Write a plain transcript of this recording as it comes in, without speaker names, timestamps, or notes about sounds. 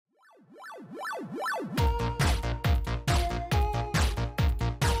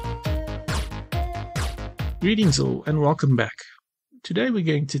Greetings all and welcome back. Today we're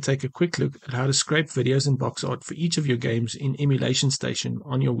going to take a quick look at how to scrape videos in Boxart for each of your games in Emulation Station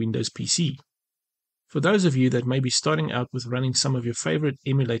on your Windows PC. For those of you that may be starting out with running some of your favorite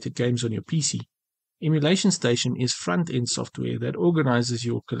emulated games on your PC, Emulation Station is front-end software that organizes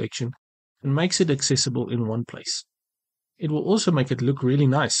your collection and makes it accessible in one place. It will also make it look really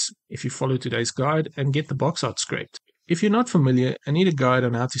nice if you follow today's guide and get the Boxart scraped. If you're not familiar and need a guide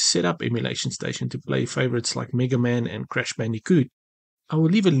on how to set up Emulation Station to play favorites like Mega Man and Crash Bandicoot, I will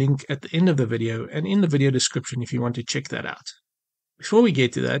leave a link at the end of the video and in the video description if you want to check that out. Before we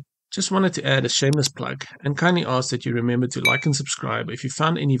get to that, just wanted to add a shameless plug and kindly ask that you remember to like and subscribe if you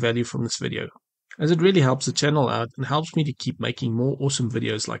found any value from this video, as it really helps the channel out and helps me to keep making more awesome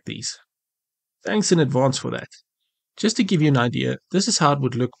videos like these. Thanks in advance for that. Just to give you an idea, this is how it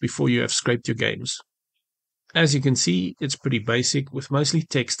would look before you have scraped your games. As you can see, it's pretty basic with mostly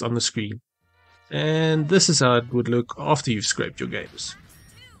text on the screen. And this is how it would look after you've scraped your games.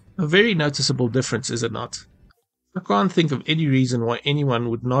 A very noticeable difference, is it not? I can't think of any reason why anyone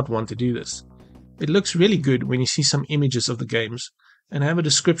would not want to do this. It looks really good when you see some images of the games and have a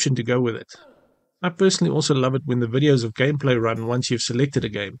description to go with it. I personally also love it when the videos of gameplay run once you've selected a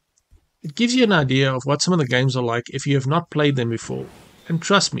game. It gives you an idea of what some of the games are like if you have not played them before. And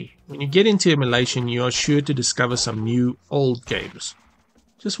trust me, when you get into emulation, you are sure to discover some new, old games.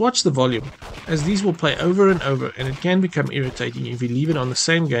 Just watch the volume, as these will play over and over and it can become irritating if you leave it on the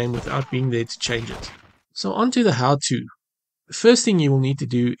same game without being there to change it. So on to the how-to. The first thing you will need to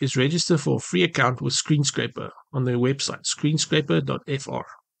do is register for a free account with Screenscraper on their website, screenscraper.fr.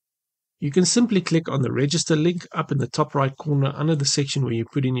 You can simply click on the register link up in the top right corner under the section where you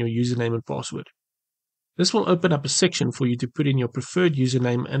put in your username and password. This will open up a section for you to put in your preferred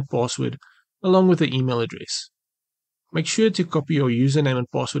username and password along with the email address. Make sure to copy your username and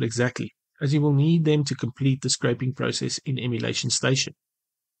password exactly, as you will need them to complete the scraping process in Emulation Station.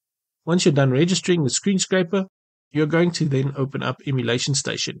 Once you're done registering with Screenscraper, you're going to then open up Emulation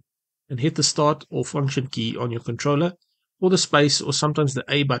Station and hit the Start or Function key on your controller or the space or sometimes the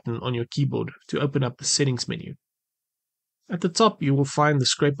A button on your keyboard to open up the Settings menu. At the top you will find the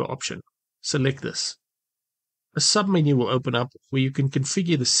Scraper option. Select this. A submenu will open up where you can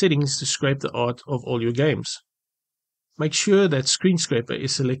configure the settings to scrape the art of all your games. Make sure that Screenscraper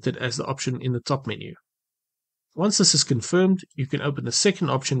is selected as the option in the top menu. Once this is confirmed, you can open the second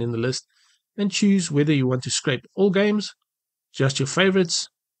option in the list and choose whether you want to scrape all games, just your favorites,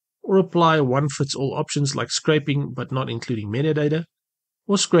 or apply one-fits-all options like scraping but not including metadata,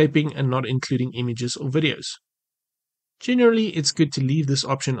 or scraping and not including images or videos. Generally, it's good to leave this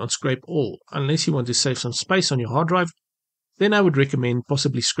option on Scrape All, unless you want to save some space on your hard drive. Then I would recommend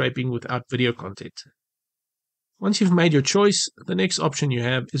possibly scraping without video content. Once you've made your choice, the next option you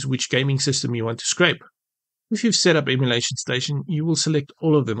have is which gaming system you want to scrape. If you've set up Emulation Station, you will select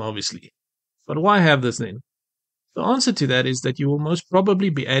all of them obviously. But why have this then? The answer to that is that you will most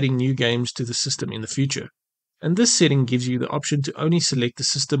probably be adding new games to the system in the future. And this setting gives you the option to only select the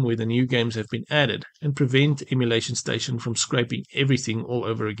system where the new games have been added and prevent Emulation Station from scraping everything all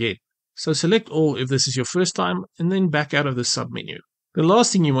over again. So select all if this is your first time and then back out of the submenu. The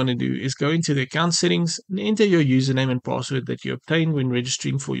last thing you want to do is go into the account settings and enter your username and password that you obtained when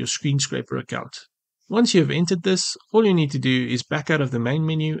registering for your Screenscraper account. Once you have entered this, all you need to do is back out of the main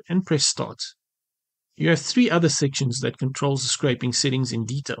menu and press Start. You have 3 other sections that controls the scraping settings in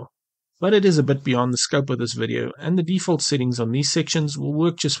detail. But it is a bit beyond the scope of this video, and the default settings on these sections will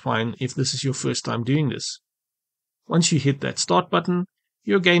work just fine if this is your first time doing this. Once you hit that Start button,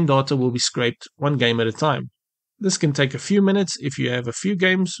 your game data will be scraped one game at a time. This can take a few minutes if you have a few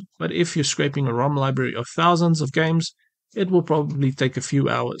games, but if you're scraping a ROM library of thousands of games, it will probably take a few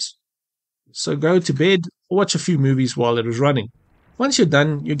hours. So go to bed or watch a few movies while it is running. Once you're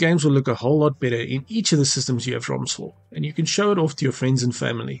done, your games will look a whole lot better in each of the systems you have ROMs for, and you can show it off to your friends and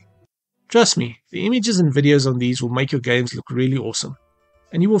family. Trust me, the images and videos on these will make your games look really awesome.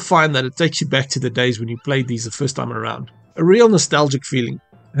 And you will find that it takes you back to the days when you played these the first time around. A real nostalgic feeling.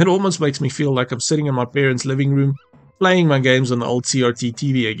 It almost makes me feel like I'm sitting in my parents' living room, playing my games on the old CRT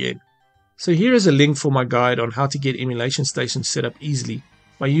TV again. So here is a link for my guide on how to get Emulation Station set up easily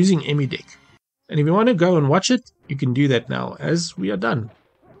by using EmuDeck. And if you want to go and watch it, you can do that now, as we are done.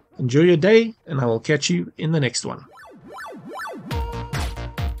 Enjoy your day, and I will catch you in the next one.